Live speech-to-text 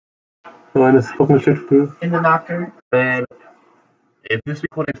So in this fucking shit too. In the Noctor. And if this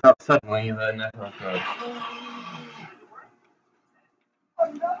recording stops suddenly, then that's not good.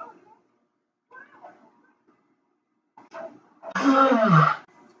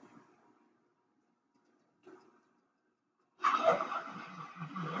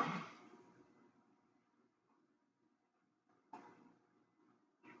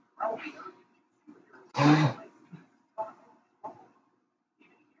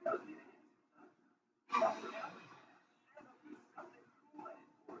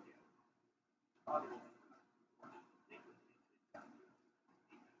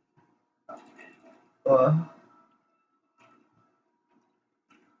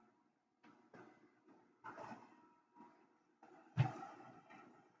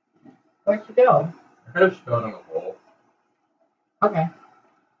 Where'd you go? I could have shot in a hole. Okay.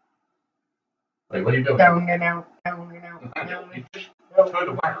 Like, what are you doing? Down. You just turned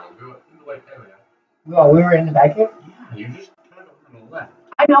the wire on. Go in the right area. Oh, we were in the back here? Yeah, you just turned over to the left.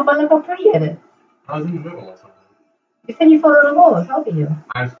 I know, but look how pretty it is. I was in the middle or something. You said you fell in a hole. What's helping you?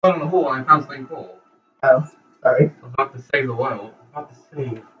 I was put in a hole and I found something cool. Oh, sorry. I was about to save the world. I was about to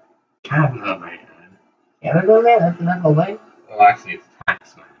save Canada, man. Canada, man? That's another whole thing. Well, actually, it's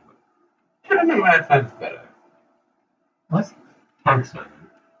Taxman. Canada, man, sounds better. What? Taxman.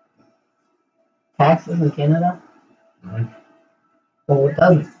 Taxes in Canada? Mm-hmm. Well, it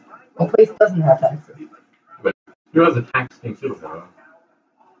doesn't. What place doesn't have taxes? But who has a taxing superpower?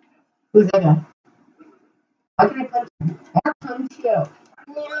 Who's that guy? How can I punch him? I'll punch you.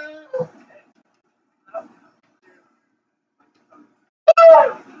 No.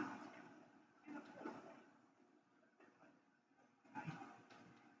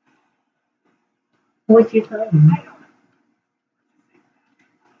 What you talking about?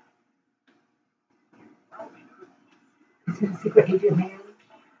 Is he a secret agent man?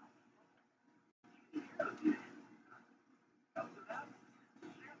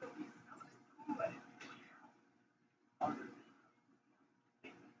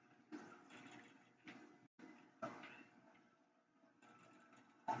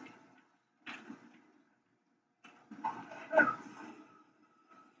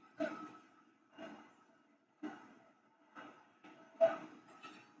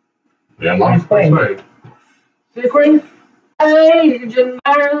 Yeah, long way. Secret agent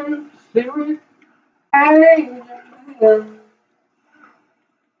man. Secret agent man.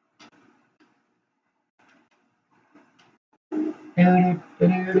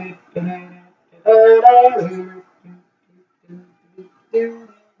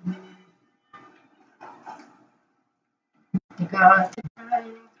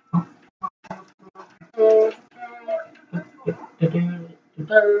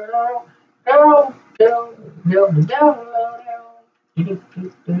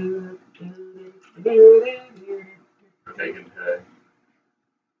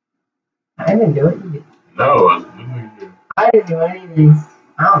 I didn't do it. No, I was doing it. I didn't do anything.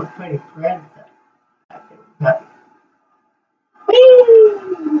 I was pretty friends. Nothing.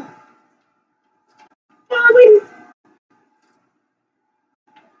 Whee!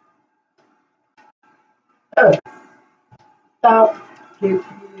 Oh, stop. I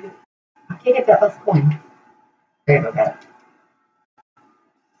can't get that last coin. There you go.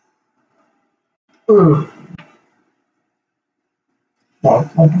 Ooh.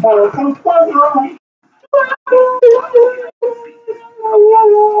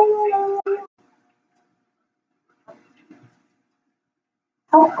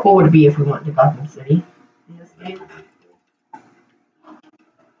 How cool would it be if we went to Gotham City in this game?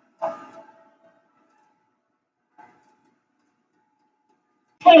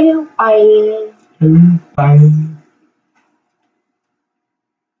 Terrifying.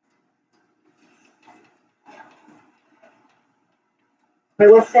 Wait,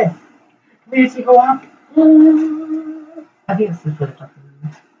 what's this? Where's he go up? I think this is what it's talking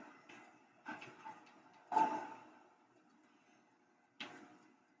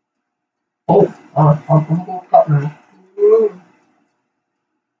about. I'm gonna go up now.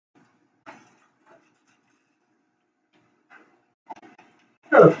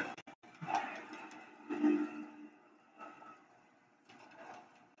 Oh.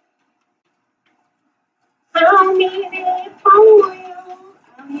 I'm here for you.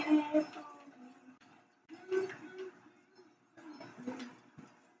 I'm here for you.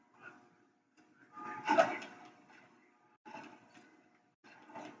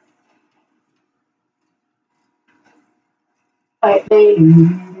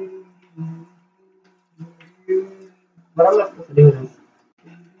 What am I supposed to do with this?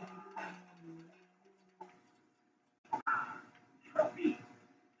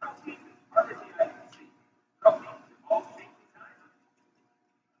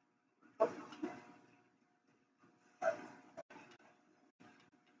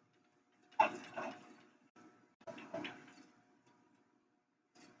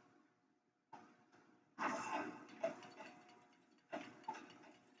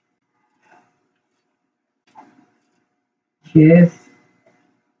 Yes.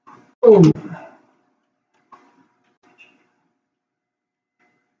 Oh.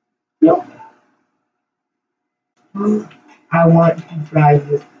 Nope. I want to drive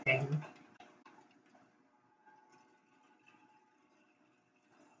this thing.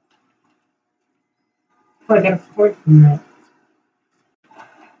 So I get a sport from that.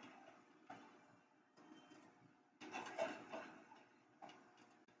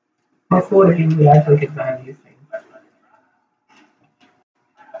 How cool would it be if we actually could drive these things?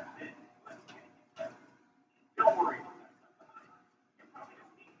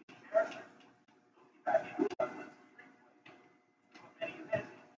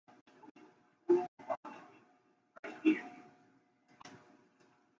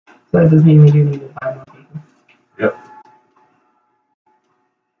 So it does mean we do need to buy more people. Yep.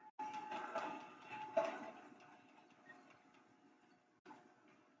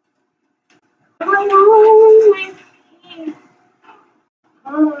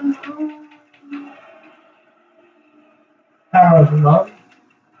 Power of love.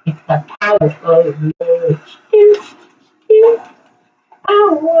 It's the power of love.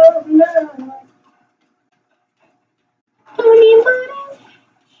 Power of love. Anybody?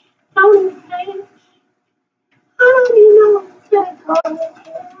 Don't say. I don't even know what to call it.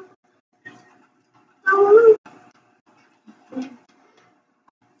 Oh,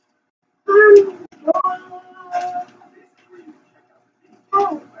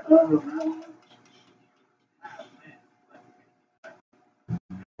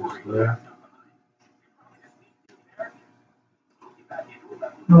 Yeah.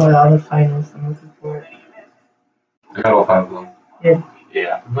 no, all the finals. I'm looking for it. I got all five of them. Yeah.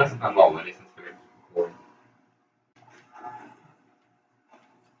 Yeah. Most of them already since we recorded.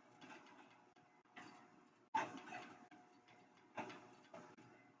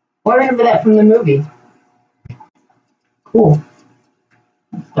 I remember that from the movie. Cool.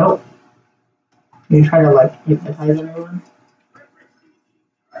 That's dope. You try to like hypnotize everyone.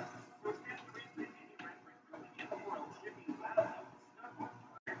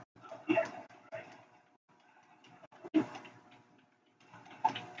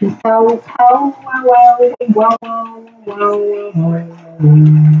 So, wow.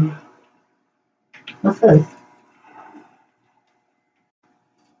 What's this?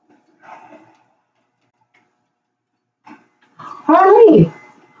 Harley!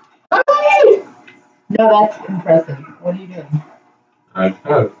 Harley! No, that's impressive. What are you doing? I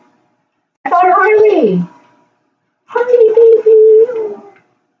have. I found Harley! Harley, baby!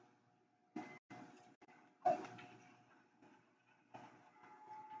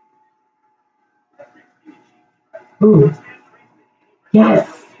 Ooh.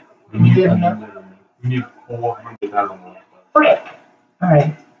 Yes! We need, You have enough? we need 400,000 more. Frick!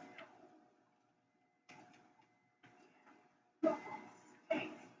 Alright.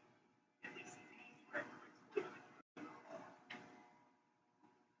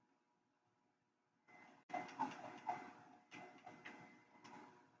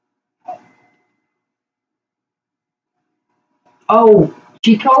 Oh,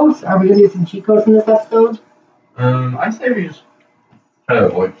 cheat codes? Are we gonna do some cheat codes in this episode? I say we just try to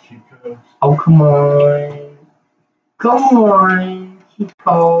avoid cheat codes. Oh, come on. Come on. Cheat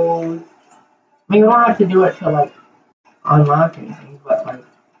codes. I mean, we don't have to do it to, like, unlock anything, but, like...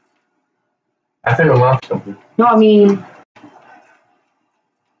 I think I lost something. No, I mean...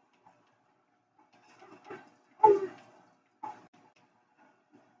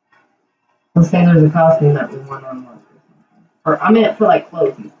 Let's say there's a costume that we want to unlock or something. Or, I meant for, like,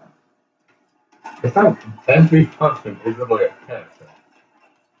 clothes and stuff. It's not every custom is like a test.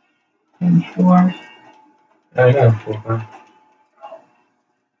 And sure. I know. Well,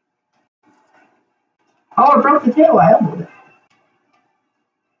 Oh, I broke the tail. I elbowed it.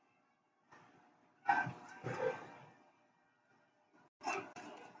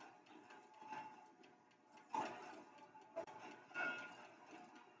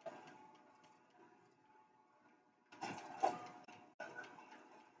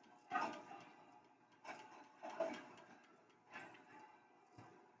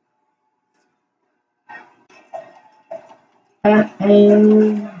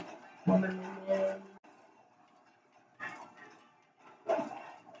 And... Woman.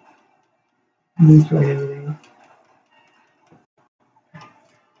 Destroy everything.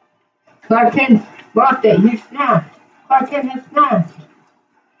 Clark Kent blocked it. You snapped. Clark Kent has snapped.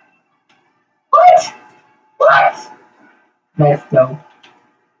 What? What? That's dope.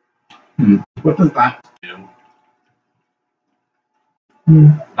 what does that do?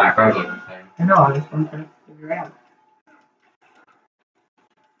 Background like the same. I know. I just want to figure it out.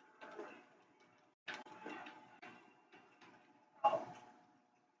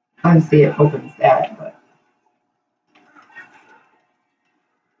 Obviously, it opens that, but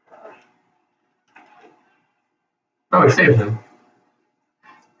Oh, it saved him.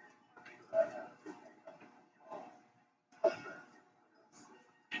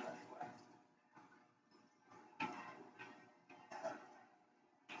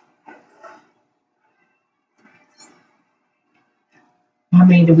 how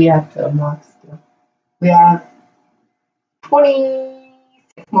many do we have to unlock still? We have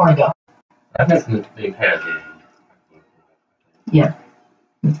 26 more to go. I think the entire game. Yeah.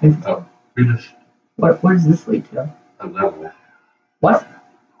 Oh, we just Where does this lead to? a level. What?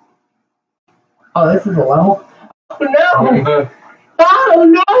 Oh, this is a level? Oh no! Oh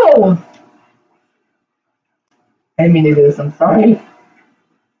no! I didn't mean to do this, I'm sorry.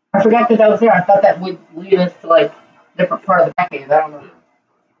 I forgot that was there. I thought that would lead us to like a different part of the package. I don't know.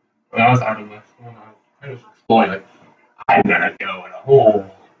 When I was out of this one, I was exploring like I'm gonna go in a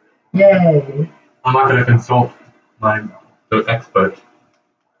hole. Yay! I'm not gonna consult the expert.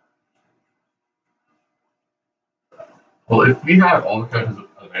 Well, if we have all the characters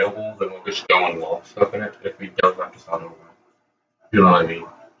available, then we'll just go and lock stuff in it. If we don't, have to start over. You know what I mean?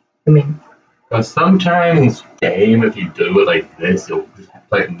 I mean, But sometimes game, if you do it like this, you'll just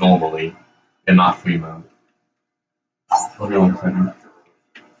play it normally and not free mode. Hold on 1 second.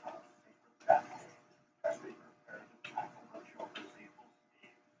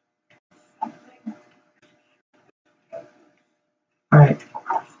 alright.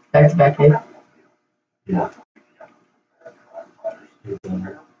 Back to back here. Yeah.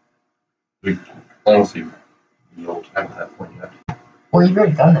 We honestly don't have that point yet. Well, you've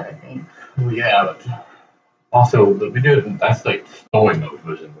already done that, I think. Well, yeah, but also we do that's like story mode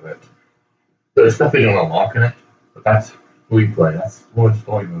version of it. There's stuff we don't unlock in it, but that's free play. That's more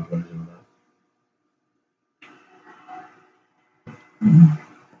story mode version of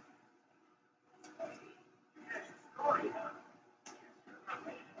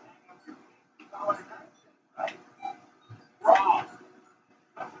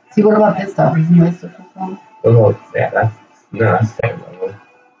See, what about this stuff? Isn't this the first one? it. Oh, yeah, that's second level.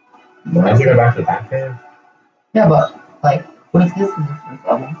 I think about the back end. Yeah, but, like, what if this is the first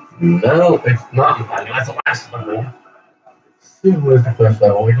level? No, it's not. That's the last level. It was the first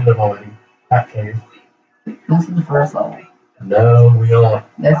level. We did it already. Back cave. This is the first level. No, we don't.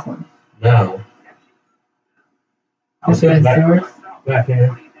 This one. No. This is sewers. Back cave.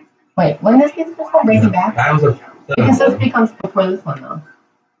 Wait, when this gets first one, Breaking Back? That was a Because this becomes before this one, though.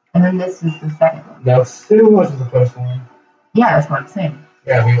 And then this is the second one. No, Sewers was the first one. Yeah, that's what I'm saying.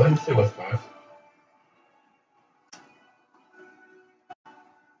 Yeah, we went to Sewers first.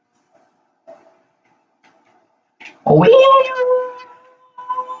 Oh, yeah!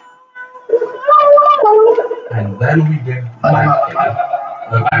 And then we did Back Cave.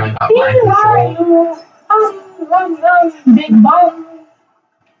 The Batman got mind control. Big bomb.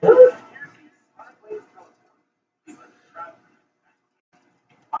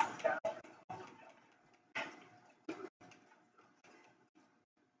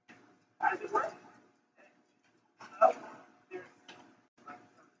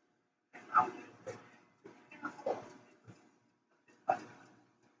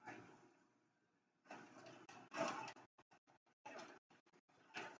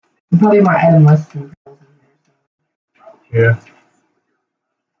 You probably might add less than Yeah.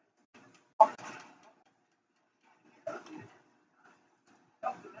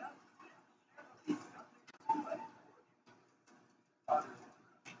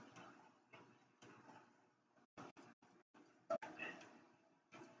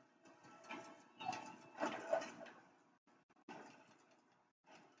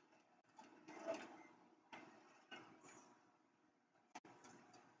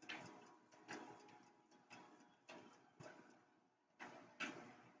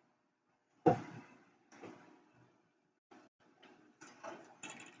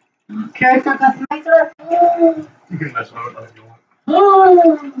 character customizer. You can mess with it if you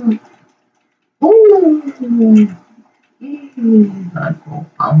want. Not cool.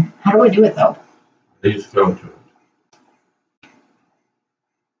 How do I do it though? They just throw it to it.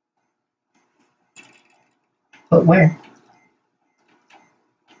 But where?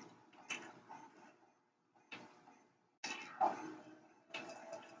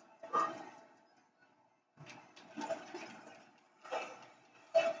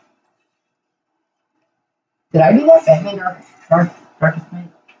 Did I do that? Batman Darkest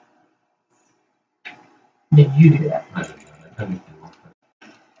Night? Did you do that? I didn't know. I didn't do it.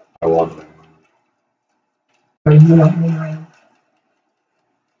 I wanted it. Or you know me?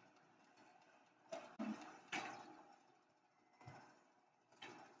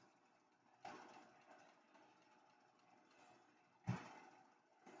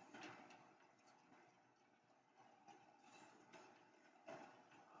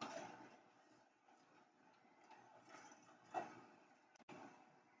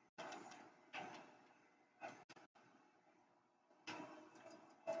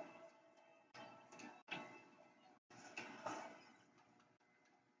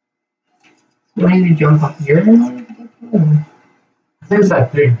 You need to jump up here? There's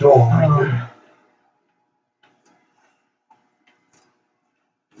that big door right there.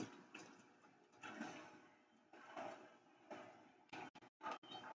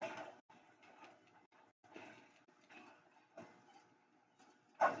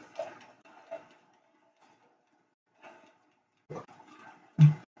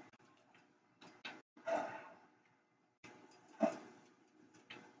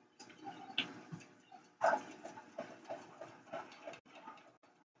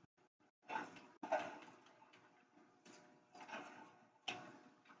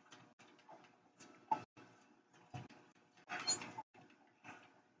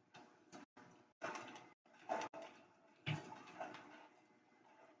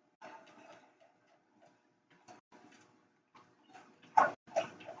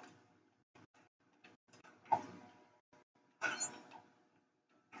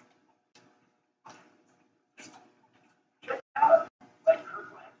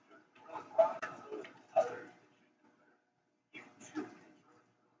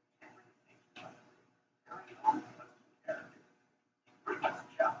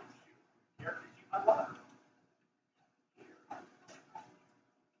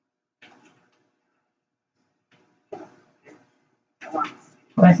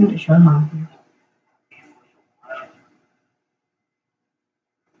 Why isn't it showing on here?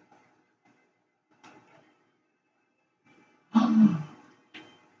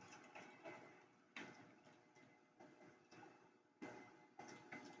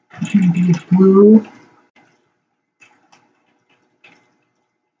 Should be blue.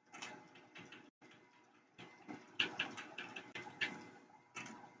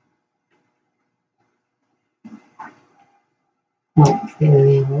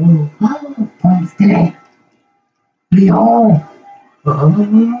 Wednesday. Leon.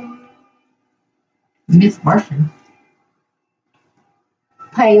 Miss Martian.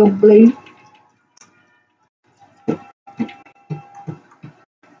 Pale blue.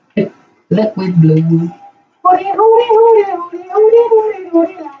 Liquid blue.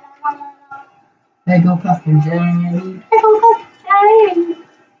 There go Puffin Johnny. There go Puffin Johnny.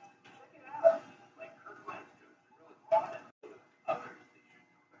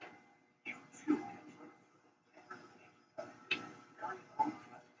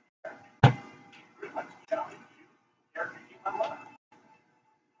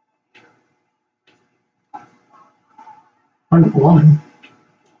 Wonder Woman.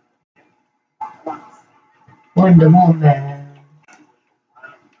 Wonder Woman.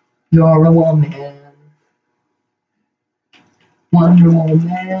 You're a woman. Wonder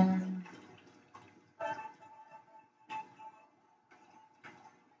Woman.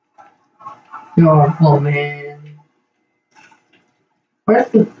 You're a woman. Where's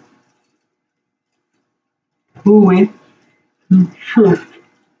the who is the shirt?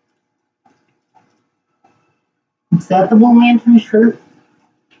 Is that the Blue Lantern shirt?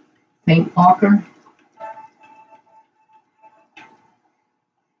 Saint Walker?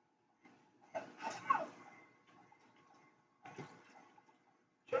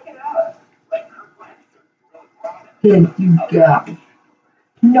 Then you got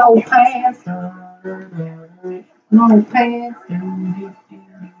no pants. No pants.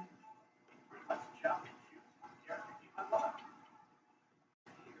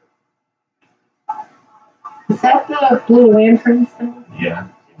 Is that the Blue Lantern thing? Yeah.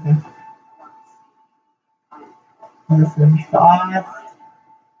 Listen, sauce.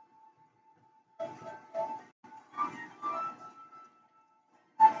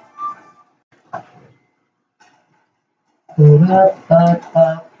 Woo!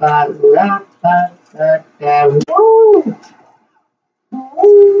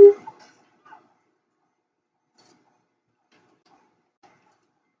 Woo!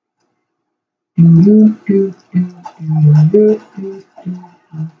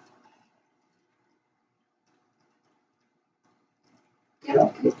 Get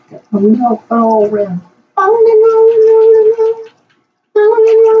up, we'll go around.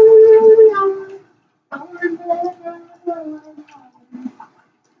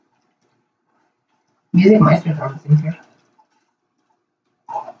 Music Meister's in here.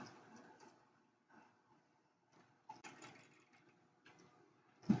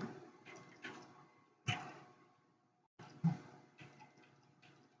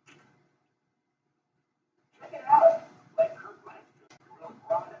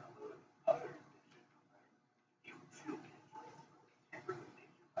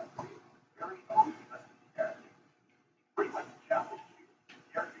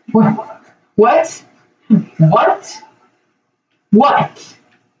 What? What? What? What?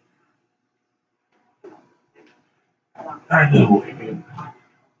 I know, Amen.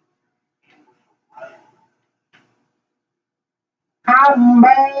 I'm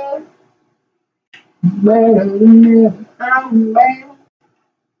bad, better than this. I'm bad.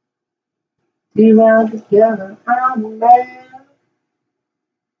 See around together. I'm bad.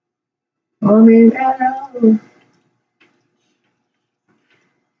 I'm in hell.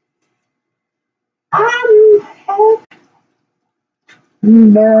 I'm bad.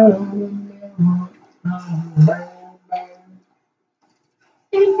 Better than this. I'm bad, bad.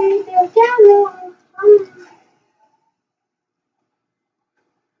 See together.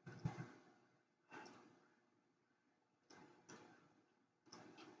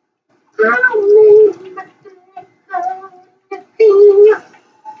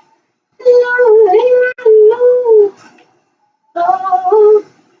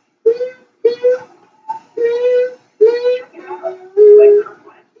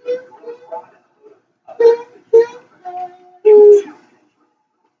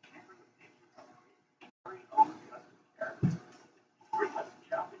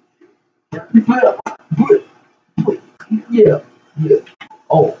 Yeah, yeah.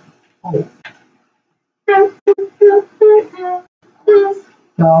 Oh, oh.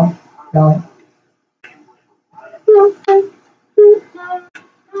 No, no.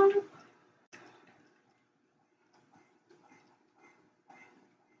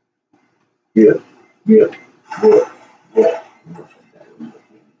 Yeah, yeah, yeah, yeah.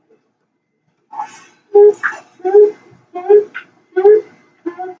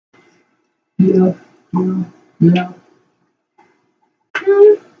 Yeah, yeah, yeah.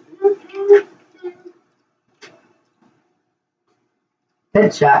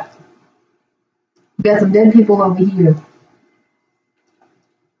 Headshot. We got some dead people over here.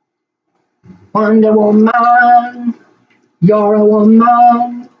 Wonder Woman, you're a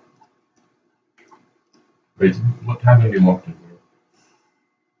woman. Wait, what time have you walked in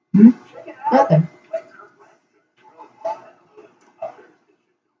here? Nothing.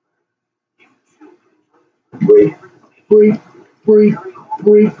 Break, break, break,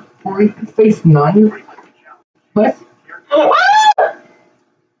 break, break. Face none. What?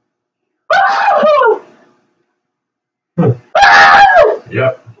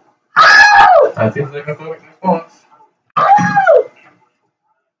 Yep. That seems like a perfect response.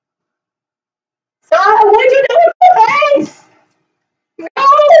 Sarah, what'd you do with my face?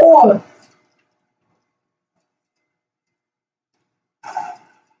 No!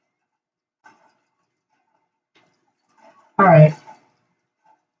 Alright.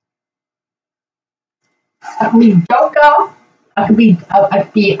 I could be Joker. I could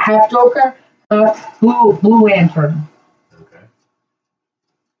be half Joker. Blue Lantern. Okay.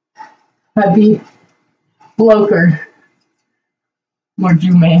 I'd be Bloker. Or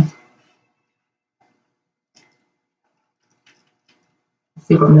Jew-Man.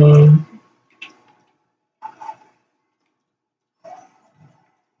 Superman.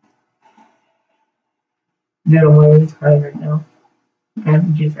 Get away. It's hard right now.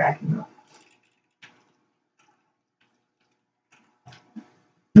 I'm just racking up.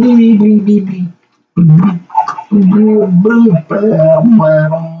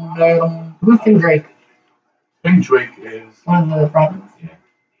 Who's Tim Drake? Tim Drake is. One of the problems. Yeah.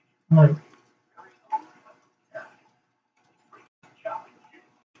 Nice.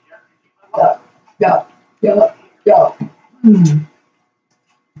 Yeah, yeah, yeah.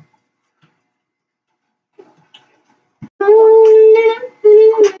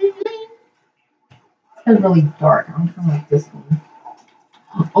 It's really dark. I'm trying to like this one.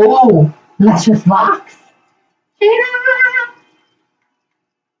 Oh, Luscious Locks. Sheila,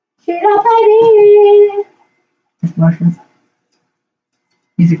 Sheila, baby. It's Martians.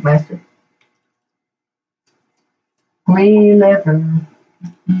 Music Master. Green Lantern.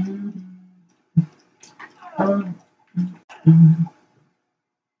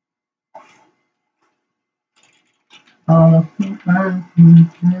 Oh,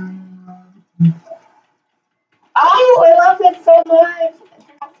 I love it so much. It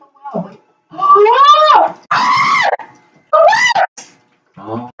turned out so well. Oh!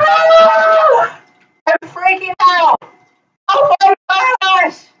 Oh. I'm freaking out. Oh my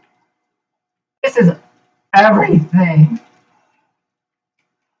gosh. This is everything.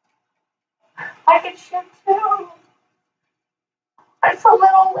 I can shoot too. It's a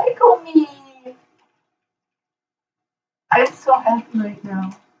little Lego me. I'm so happy right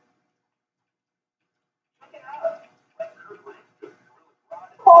now.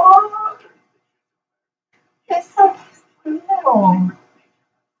 Oh, it's so little.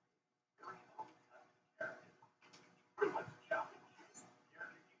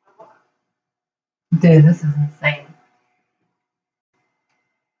 Dude, this is insane.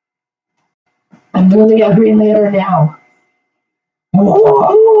 literally a Green Lantern now.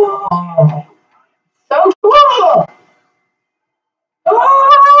 Whoa! So cool!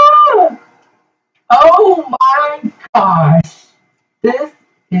 Oh, oh my gosh! This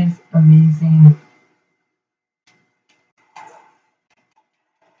is amazing.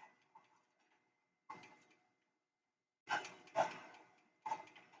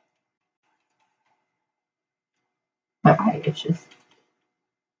 My eye itches.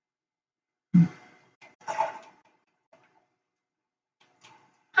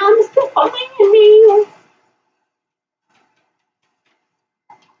 I'm still finding me.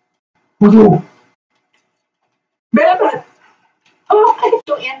 Whoa! Rabbit! Oh, I can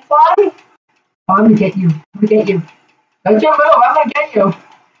do and fly. Oh, I'm gonna get you. I'm gonna get you. Don't you move! I'm gonna get you.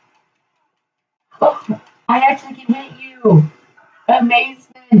 Oh, I actually can hit you.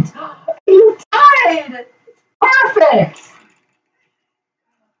 Amazement! You died. Perfect.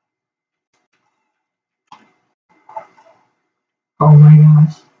 Oh my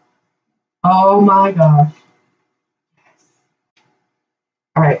gosh. Oh my gosh.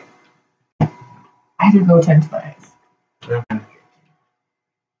 All right. I have to go tend to my eyes. Okay.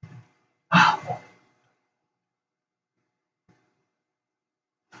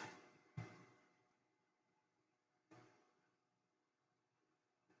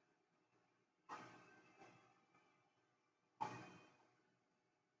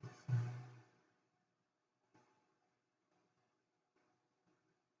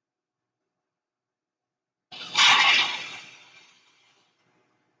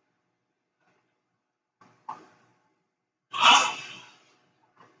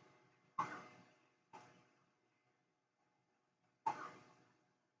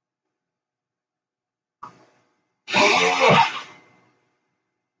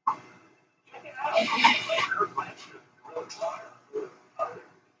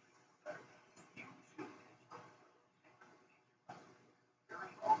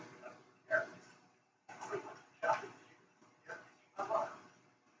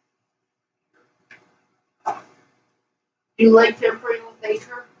 You like tampering with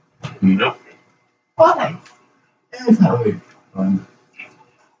nature? Nope. Why? It's not. Really fun.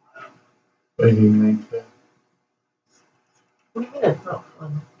 What do you mean, like that? What do you mean it's not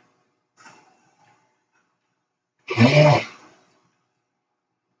fun?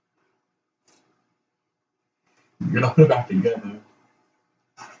 You're not back together.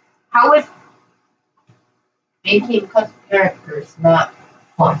 How is making custom characters not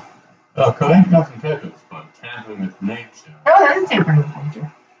fun? Oh, collecting custom characters is fun. Tampering with nature. No, that isn't tampering with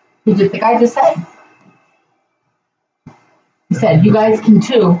nature. You just, the guy just said. He said, you guys can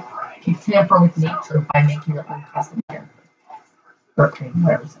too. You tamper with nature by making your own custom character. Or creating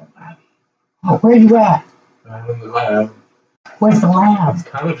whatever. Oh, where are you at? I'm in the lab. Where's the lab? It's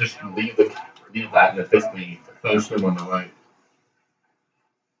kind of just leave that and it fits me the first room on the right.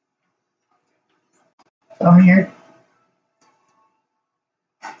 Over here.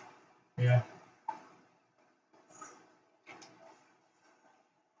 Yeah.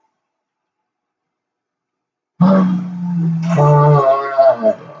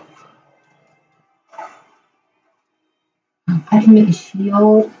 I can make a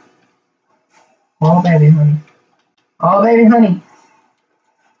shield. Oh, baby, honey. Oh, baby, honey.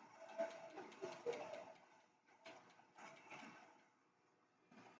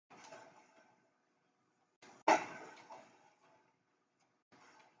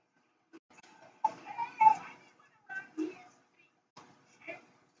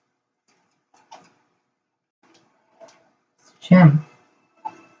 Jim.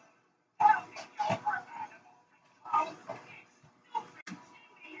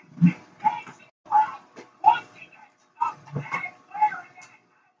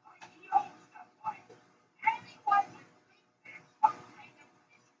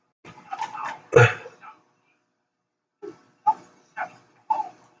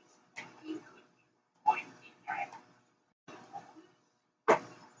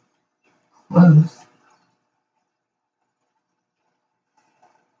 Close.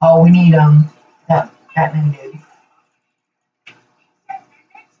 Oh, we need that Batman dude.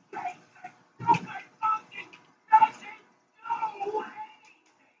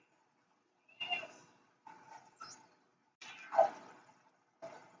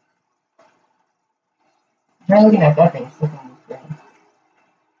 Try looking at that thing. It's looking at this thing.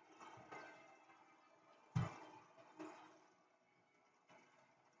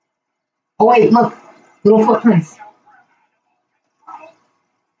 Oh wait, look, little footprints.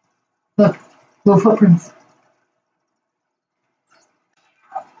 Look, little footprints.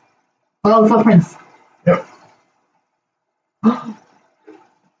 Little footprints. Yep.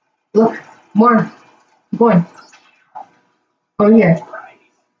 Look, more. going. Over here.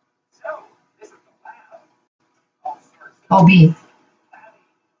 Oh, B.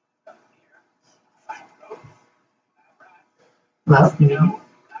 Last meeting.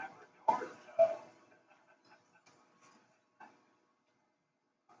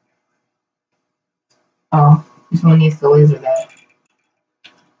 Oh, this one needs to laser that.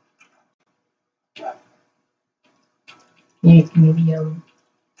 Maybe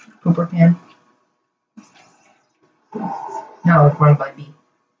pooper can. No, it's running by B.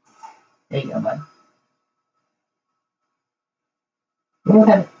 There you go, bud. Go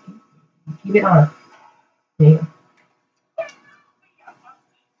ahead. Keep it on. There you go.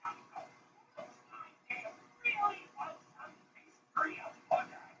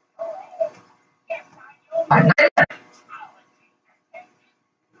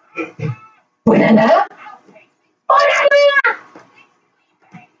 Banana.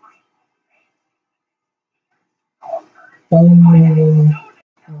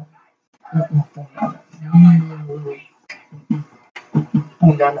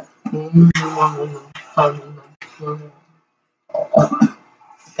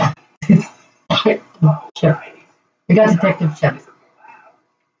 Chip. We got Detective Chip.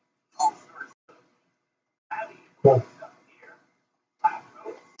 Cool.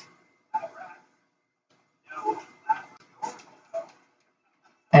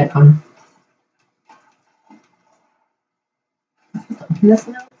 Had fun. This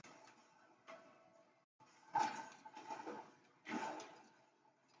now?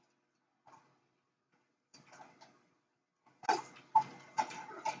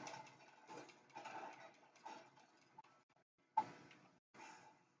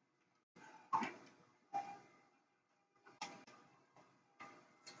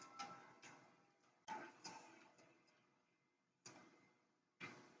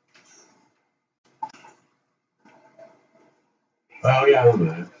 Oh yeah, a little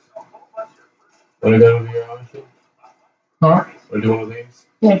bit. Want to go to your own show? Huh? Want to do one of these?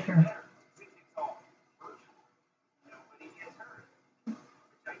 Yeah, sure.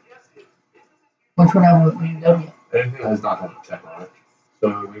 Which one have we done yet? Anything that has not had a check on it.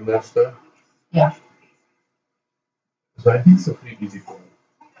 So we left stuff. Yeah. So I think it's a pretty easy for me.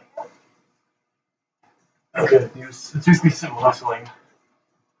 Okay, it's just be simple hustling.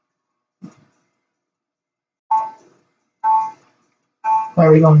 Where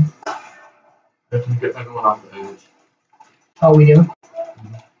are we going? If you get everyone off the edge. Oh, we do?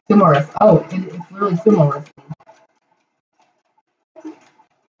 Sumo wrestling. Oh, it's literally sumo wrestling.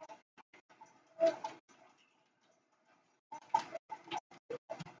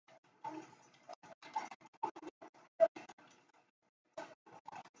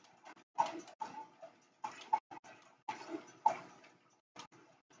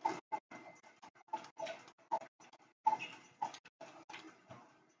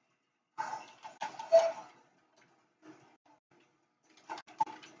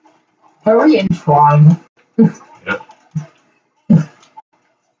 Are we in Tron? Yep.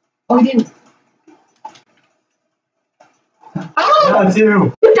 Oh, we didn't. Oh! That's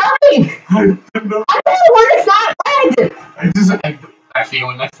you! You got me! I don't know. I don't know where it's not red! Actually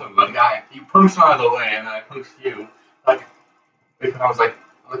went next to him, the guy, you pushed him out of the way, and then I pushed you. Like, and I was like,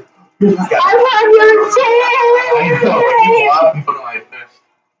 who's this guy? I want your I tail! know, he blocked in front of my fist.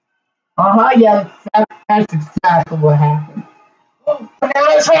 Yeah, that's exactly what happened.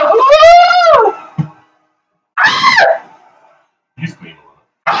 Banana truck! You scream a lot.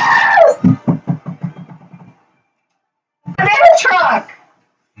 Banana truck!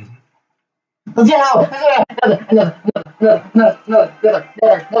 Mm-hmm. Let's get out! Another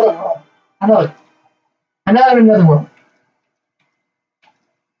world. Another world.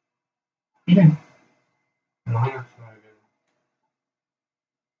 Even. No, I'm not trying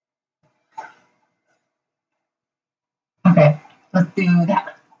again. Okay, let's do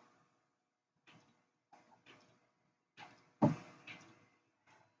that.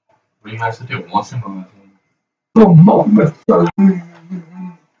 We have to do once in a while.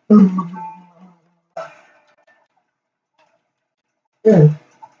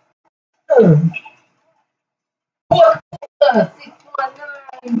 What?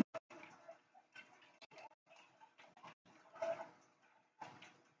 619.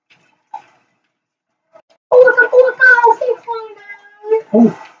 Oh, 619.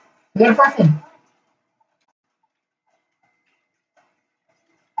 Oh, we got a person.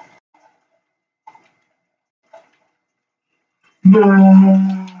 No.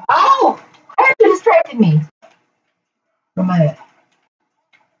 Oh, I heard you distracted me. Where am I at?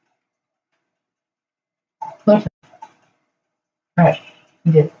 Alright,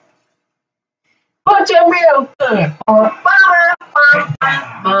 you did. Punch him,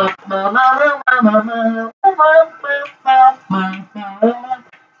 Punch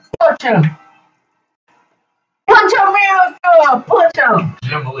him! Punch him real good! Punch him!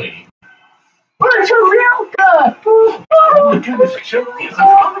 Jim Lee. Punch him real good! Oh my goodness, Jim Lee is a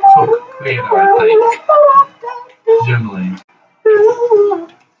comic book creator, I think. Jim Lee.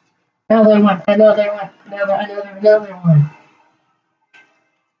 Another one. Another one.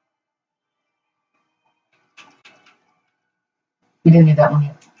 We didn't get that one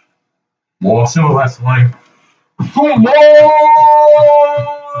yet. More Sumo Wrestling. Sumo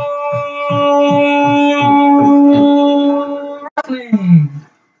Wrestling!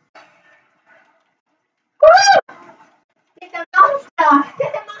 It's a monster!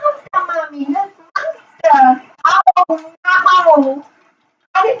 It's a monster, mommy! It's a monster! Oh, no!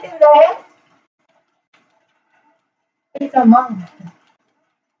 I didn't do that! It's a monster.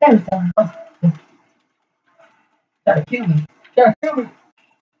 There's a monster. Gotta kill me. Gotta kill me.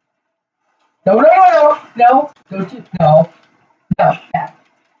 No. Don't you? No. Back.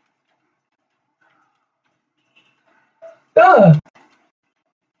 Ugh.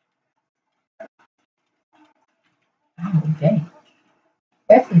 Oh, dang.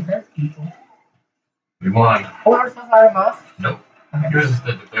 Actually hurts people. We won. Oh, we're supposed to have us? Nope. Okay. Yours is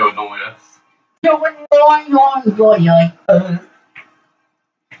that they would annoy us. You would annoy us.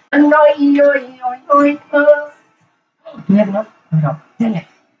 Annoy us. Do you have enough? No. Dang it.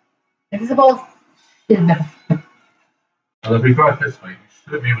 Invisible is better. Well, if we go out this way, we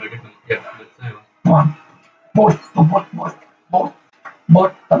should be able to get them to the too. Come on. Boat.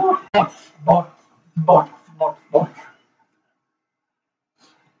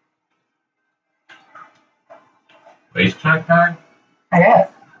 Racetrack tag? I guess.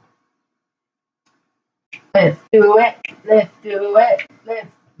 Let's do it. Let's do it. Let's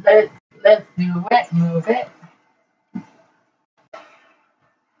do it. Move it.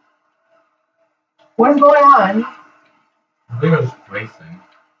 What's going on? I think it was racing.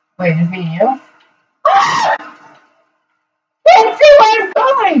 Wait, just me and you? Let's see where it's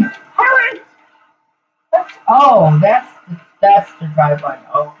going! Hurry! Oh, that's the drive button.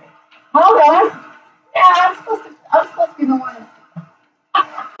 Okay. Hold on. Yeah, I'm supposed to be the one.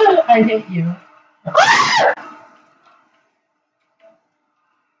 I hate you.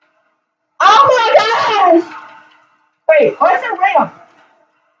 Oh my gosh! Wait, what's the ramp?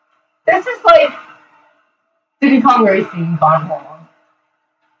 This is like Diddy Kong Racing gone wrong.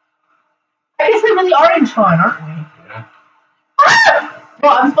 I guess we really are in Tron, aren't we? Yeah. Ah! No,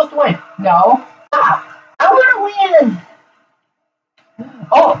 I'm supposed to win. No. Stop. I want to win.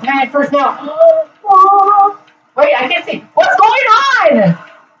 Oh, man, first now. Wait, I can't see. What's going on?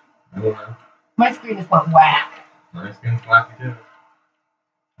 I don't know. My screen just went whack. My screen's wacky too.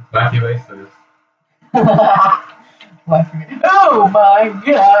 Wacky races. Oh my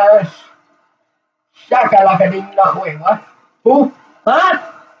gosh. Shaka-laka ding dong. Wait, what? Oh, huh?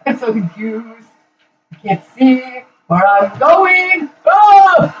 I'm so confused. I can't see where I'm going.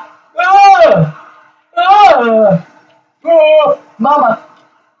 Oh! Oh! Oh! Oh! Mama!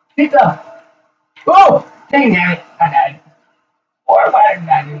 Pizza! Oh! Dang it! I died. Or why did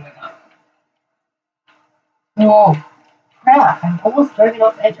I do that? Oh, crap. I'm almost driving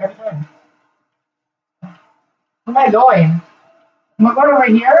off the edge every time. Where am I going? Am I going over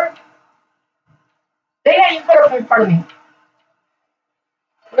here? Dang it, you cut up in front of me.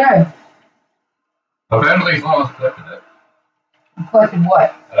 Where? Apparently someone else collected it. You collected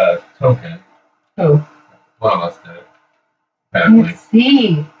what? Token. Who? One of us did. Let's Apparently.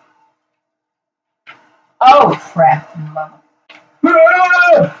 see. Oh, crap. Mama.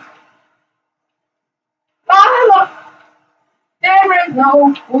 Mama! There is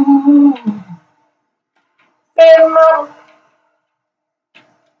no food. There, Mama.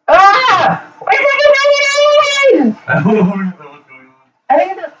 Ah! Wait a second! I don't know what's going on. I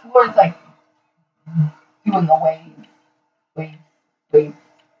think this floor's like doing the waves.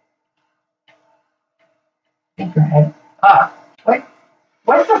 Think your head. Ah, what?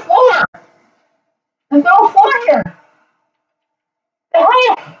 Where's the floor? There's no floor here. The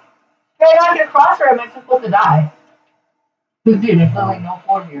heck? Can I not get across or am I supposed to die? Dude, there's literally no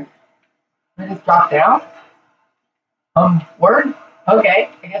floor here. Did I just drop down? Word? Okay,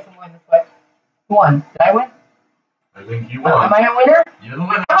 I guess I'm going this way. Who won? Did I win? I think you won. Am I a winner? You're the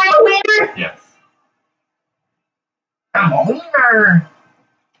winner. Am I a winner? Yes. I'm a winner.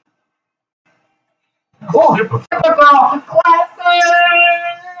 Oh, Super. typical classic.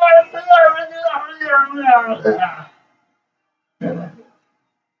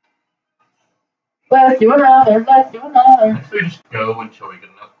 Let's do another. Let's just go until we get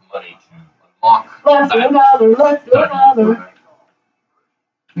enough money to unlock Let's do another.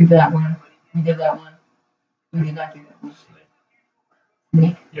 We did that one. We did that one. We did not do that one. Snake.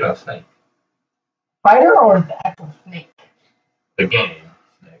 Snake? Yeah, snake. Spider or the actual snake? The game.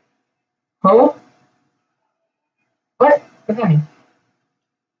 Snake. Huh? What? What's that mean?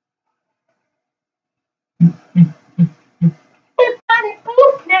 Everybody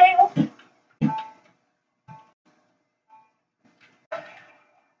poop now.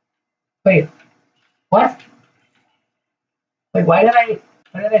 Wait, what? Wait, why did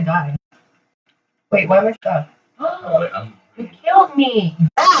I die? Wait, why am I stuck? Oh, wait, You killed me!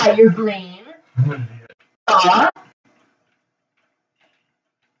 Ah, you're green! Ah!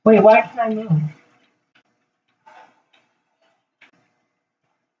 Wait, why can't I move?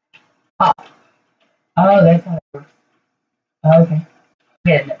 Oh, oh, that's how it works. Oh, okay.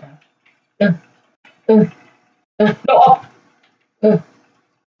 Get it now. Uh, no! Uh,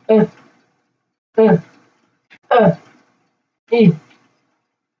 uh, uh, uh, e.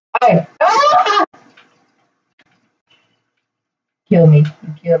 I. Ah! Kill me.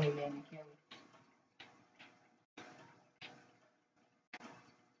 You kill me, man. You kill me.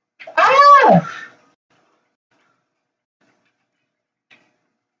 Ah!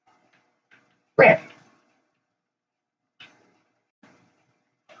 Rip.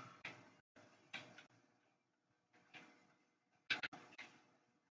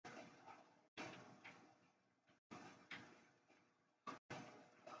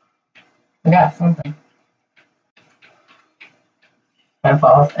 I got something. My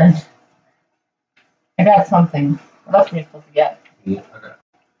boss. I got something. What else am I supposed to get? Yeah, I got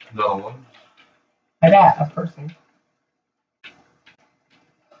another one. I got a person.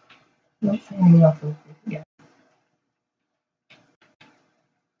 I don't see anything else I'm supposed to get.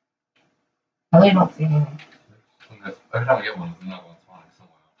 I really don't see anything. Every time I get one, another one's fine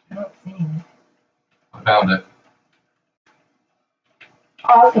somewhere I else. don't see anything. I found it. Oh,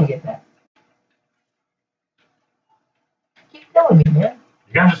 I was gonna get that. Keep killing me, man.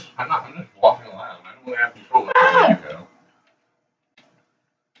 You guys just, I'm just walking around. I don't really have control of Ah! where you go.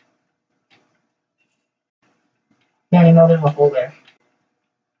 Yeah, you know there's a hole there.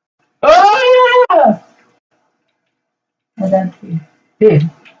 Ah! Oh, that's dude.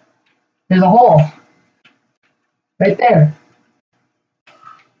 There's a hole. Right there.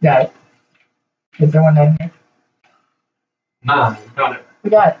 Got it. Is there one down here? Nah, you got it. We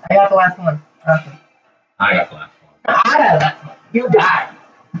got it. I got the last one. Awesome. I got the last one. I got the last one. You died.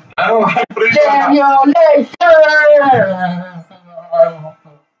 Oh, I put it Simulation!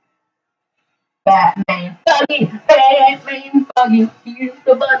 Batman buggy, use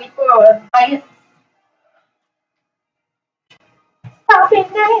the buggy for a bite. Stop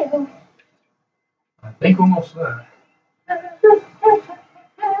it now. I think almost there.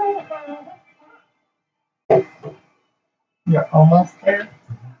 You're almost there.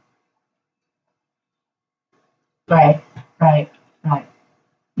 Right, right, right.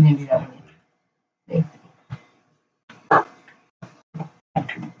 Maybe that one. See?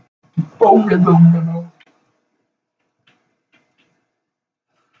 Boom, boom, boom, boom.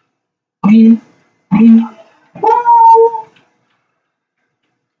 Beep, beep. Woo!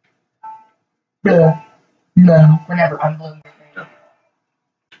 Blah, blah. Whenever I'm blowing your thing.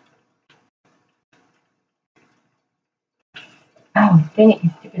 Oh, dang it, you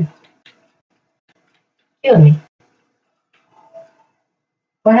stupid. Kill me.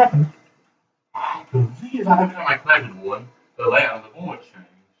 What happened? The thing is, I haven't got my collected one. The layout of the board changed.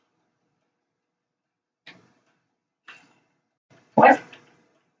 What?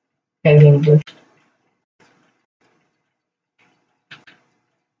 Okay, English.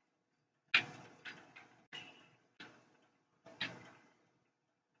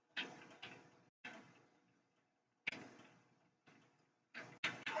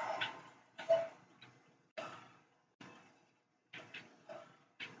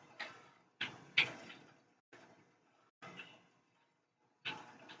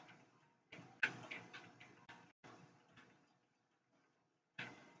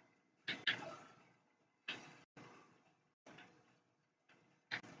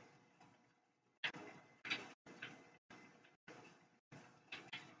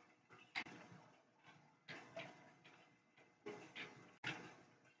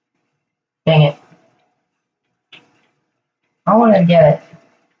 Dang it. I want to get it.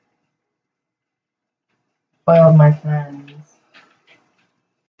 Spoiled my friends.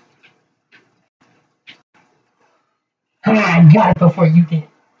 Ha! I got it before you did.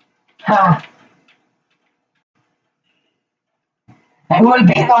 Ha! I would have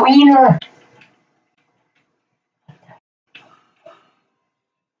been the winner!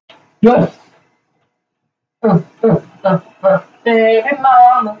 Yes! Baby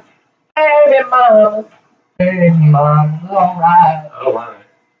mama, baby mama, baby mama's alright. Alright.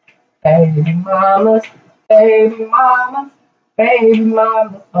 Baby mama's, baby mama's, baby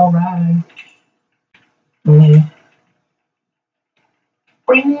mama's alright. Mm.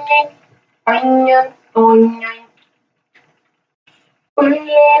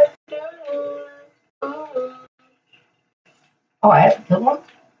 Oh, I have to kill one?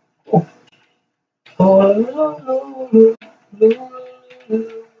 Oh.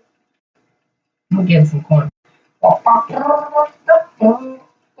 I'm gonna get some corn.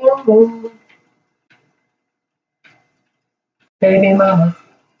 Baby mama,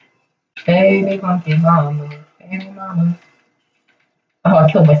 baby monkey mama, baby mama. Oh,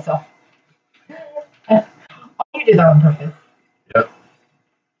 I killed myself. Oh, you did that on purpose. Yep.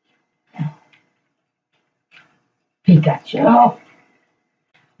 Pikachu.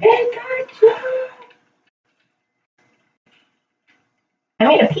 Pikachu. I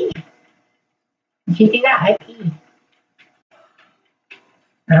made a pee. Did you see that? I pee.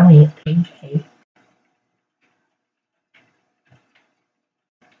 I only ate pee.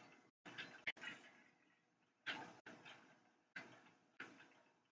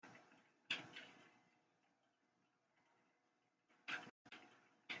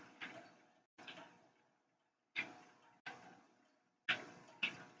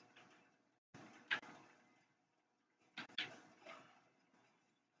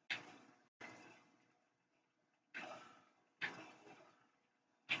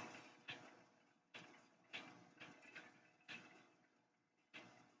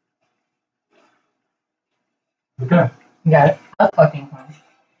 Okay. Got it. That's fucking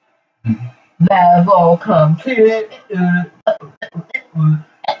fun. Level complete.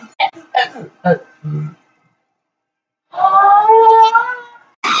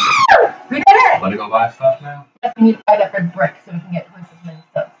 We did it! Let it go buy stuff now? Yes, we need to buy that red brick so we can get twice as many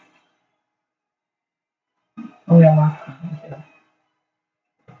stuff. Oh, we unlocked something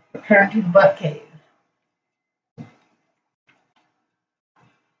too. Return to the butt cave.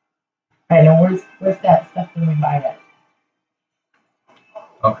 I know where's that stuff when we buy that?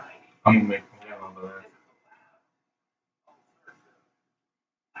 Okay. I'm gonna make one over there.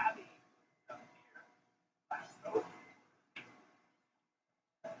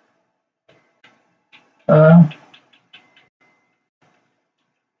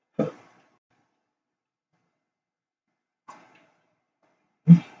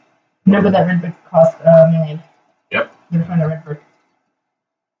 Remember that red brick cost $1 million. Yep. You ever find a red brick?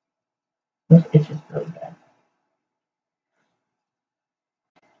 It's just really bad.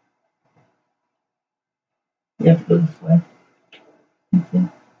 You have to go this way. Okay.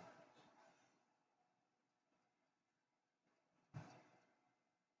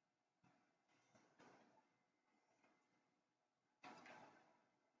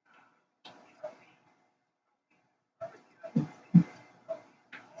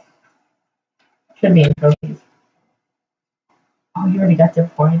 Should be in trophies. Oh, you already got there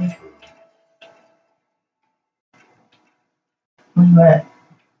before I did. Where you at?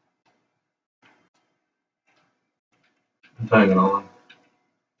 I'm turning it on.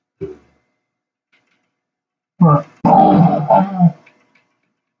 What?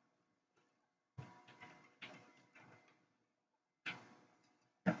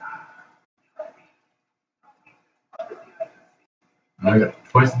 I got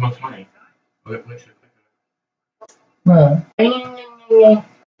twice as much money. Wait, make sure. Well, yang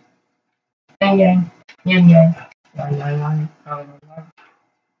yang yang yang.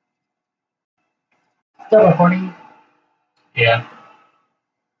 Still recording? Yeah.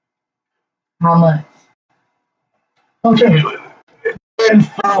 How much? Okay. And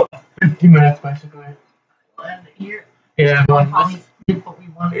for 15 minutes basically. And here, Yeah, probably did what we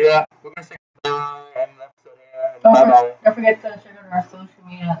wanted. yeah. We're gonna say bye and episode here. Don't forget to check out our social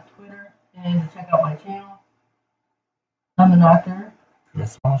media, Twitter, and check out my channel. I'm the Noctor,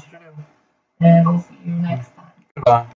 Yes, monster. and we'll see you next time. Goodbye.